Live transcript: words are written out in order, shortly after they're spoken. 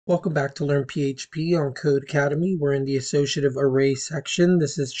Welcome back to Learn PHP on Code Academy. We're in the Associative Array section.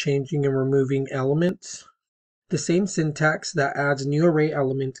 This is changing and removing elements. The same syntax that adds new array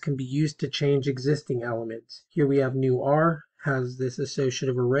elements can be used to change existing elements. Here we have new R, has this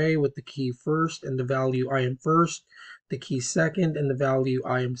associative array with the key first and the value I am first, the key second and the value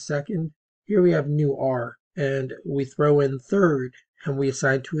I am second. Here we have new R, and we throw in third, and we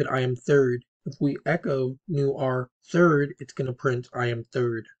assign to it I am third. If we echo new R third, it's going to print I am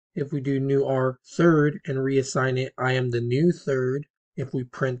third. If we do new R third and reassign it I am the new third, if we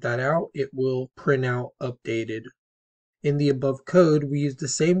print that out, it will print out updated. In the above code, we use the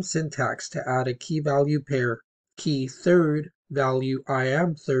same syntax to add a key value pair, key third value I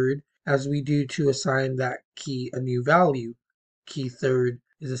am third, as we do to assign that key a new value. Key third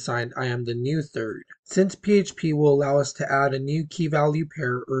is assigned I am the new third. Since PHP will allow us to add a new key value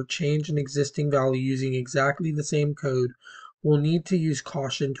pair or change an existing value using exactly the same code, we'll need to use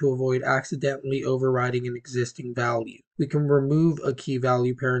caution to avoid accidentally overriding an existing value. We can remove a key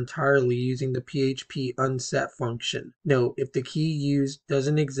value pair entirely using the PHP unset function. Note, if the key used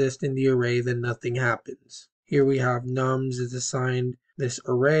doesn't exist in the array, then nothing happens. Here we have nums is assigned this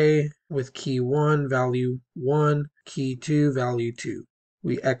array with key 1, value 1, key 2, value 2.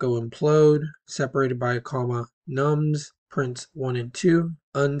 We echo implode, separated by a comma, nums, prints 1 and 2,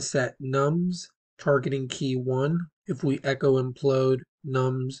 unset nums, targeting key 1. If we echo implode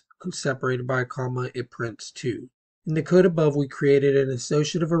nums, separated by a comma, it prints 2. In the code above, we created an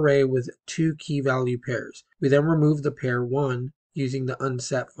associative array with two key value pairs. We then removed the pair 1 using the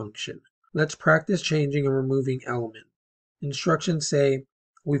unset function. Let's practice changing and removing element. Instructions say,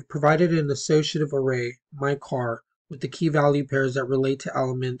 we've provided an associative array, my car, with the key value pairs that relate to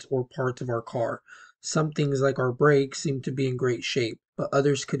elements or parts of our car. Some things like our brakes seem to be in great shape, but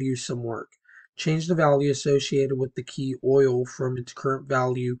others could use some work. Change the value associated with the key oil from its current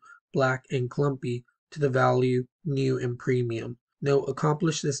value, black and clumpy, to the value new and premium. Note,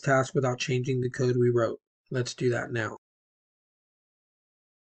 accomplish this task without changing the code we wrote. Let's do that now.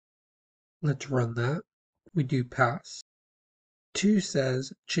 Let's run that. We do pass. 2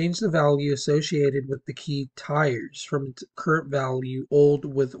 says, change the value associated with the key tires from its current value old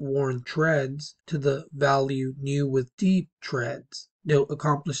with worn treads to the value new with deep treads. Note,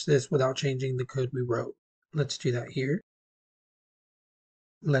 accomplish this without changing the code we wrote. Let's do that here.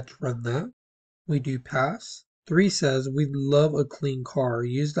 Let's run that. We do pass. 3 says, we love a clean car.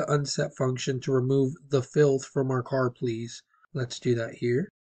 Use the unset function to remove the filth from our car, please. Let's do that here.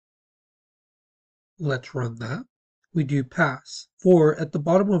 Let's run that. We do pass. 4, at the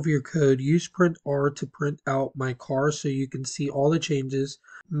bottom of your code, use print R to print out my car so you can see all the changes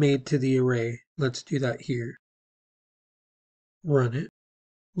made to the array. Let's do that here. Run it.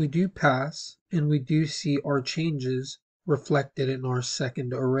 We do pass, and we do see our changes reflected in our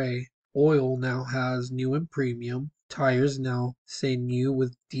second array. Oil now has new and premium. Tires now say new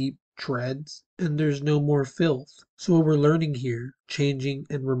with deep treads, and there's no more filth. So what we're learning here, changing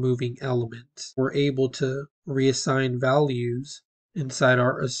and removing elements. We're able to reassign values inside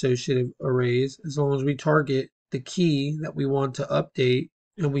our associative arrays as long as we target the key that we want to update,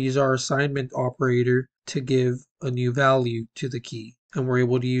 and we use our assignment operator to give a new value to the key. And we're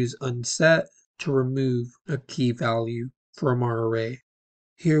able to use unset to remove a key value from our array.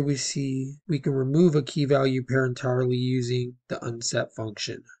 Here we see we can remove a key value pair entirely using the unset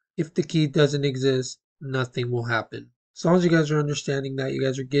function. If the key doesn't exist, nothing will happen. As long as you guys are understanding that, you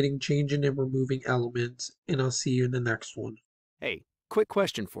guys are getting, changing, and removing elements, and I'll see you in the next one. Hey, quick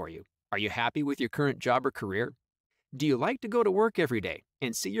question for you. Are you happy with your current job or career? Do you like to go to work every day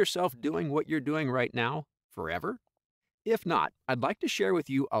and see yourself doing what you're doing right now forever? If not, I'd like to share with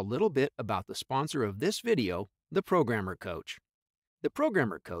you a little bit about the sponsor of this video, the Programmer Coach. The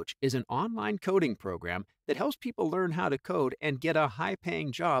Programmer Coach is an online coding program that helps people learn how to code and get a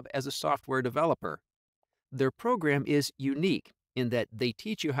high-paying job as a software developer. Their program is unique in that they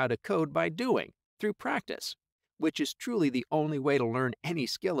teach you how to code by doing, through practice, which is truly the only way to learn any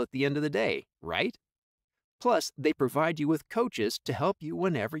skill at the end of the day, right? Plus, they provide you with coaches to help you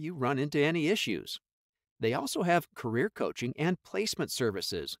whenever you run into any issues. They also have career coaching and placement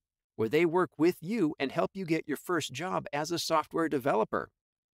services, where they work with you and help you get your first job as a software developer.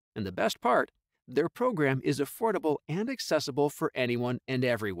 And the best part, their program is affordable and accessible for anyone and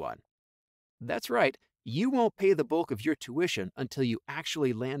everyone. That's right, you won't pay the bulk of your tuition until you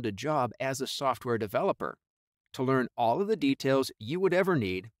actually land a job as a software developer. To learn all of the details you would ever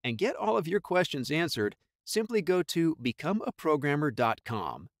need and get all of your questions answered, simply go to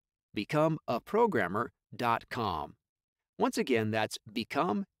becomeaprogrammer.com. Becomeaprogrammer.com. Once again, that's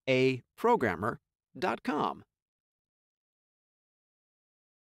becomeaprogrammer.com.